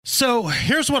So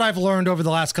here's what I've learned over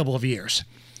the last couple of years.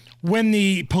 When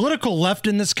the political left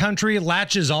in this country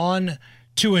latches on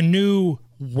to a new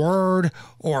word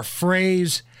or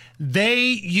phrase, they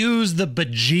use the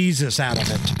bejesus out of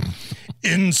it.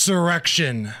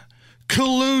 Insurrection,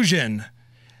 collusion,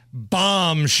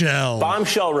 bombshell.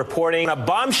 Bombshell reporting. A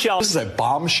bombshell. This is a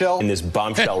bombshell. In this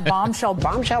bombshell. Bombshell,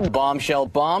 bombshell, bombshell,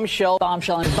 bombshell,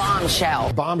 bombshell, and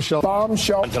bombshell. Bombshell.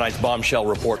 Bombshell. On tonight's bombshell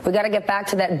report. We got to get back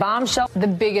to that bombshell, the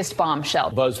biggest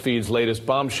bombshell. BuzzFeed's latest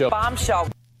bombshell. Bombshell.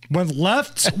 When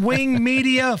left-wing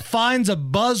media finds a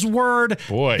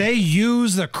buzzword, they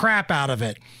use the crap out of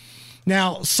it.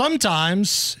 Now,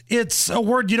 sometimes it's a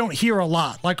word you don't hear a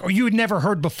lot, like or you had never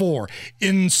heard before.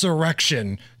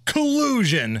 Insurrection,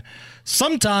 collusion.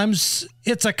 Sometimes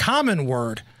it's a common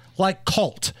word, like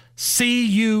cult,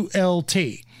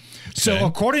 C-U-L-T. So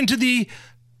according to the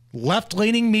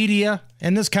left-leaning media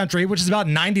in this country, which is about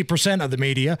 90% of the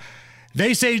media,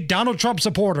 they say Donald Trump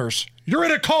supporters, you're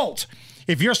in a cult.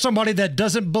 If you're somebody that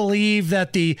doesn't believe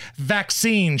that the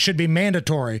vaccine should be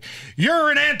mandatory,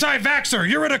 you're an anti-vaxxer.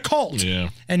 You're in a cult. Yeah.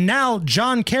 And now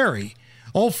John Kerry,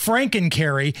 old Franken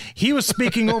Kerry, he was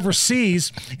speaking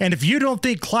overseas. And if you don't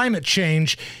think climate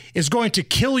change is going to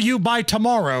kill you by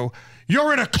tomorrow,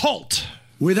 you're in a cult.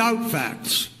 Without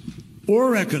facts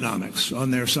or economics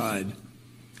on their side,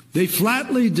 they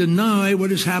flatly deny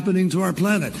what is happening to our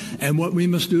planet and what we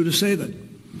must do to save it.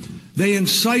 They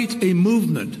incite a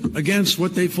movement against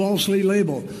what they falsely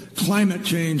label climate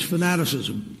change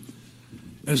fanaticism,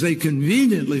 as they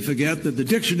conveniently forget that the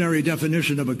dictionary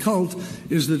definition of a cult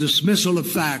is the dismissal of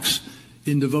facts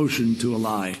in devotion to a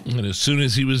lie. And as soon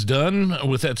as he was done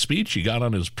with that speech, he got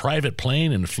on his private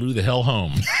plane and flew the hell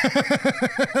home.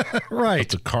 Right.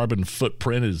 The carbon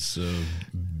footprint is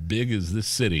big as this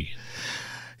city.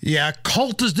 Yeah,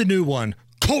 cult is the new one.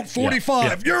 Cult 45.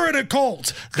 Yeah. You're in a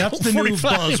cult. That's cult the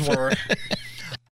 45. New buzzword.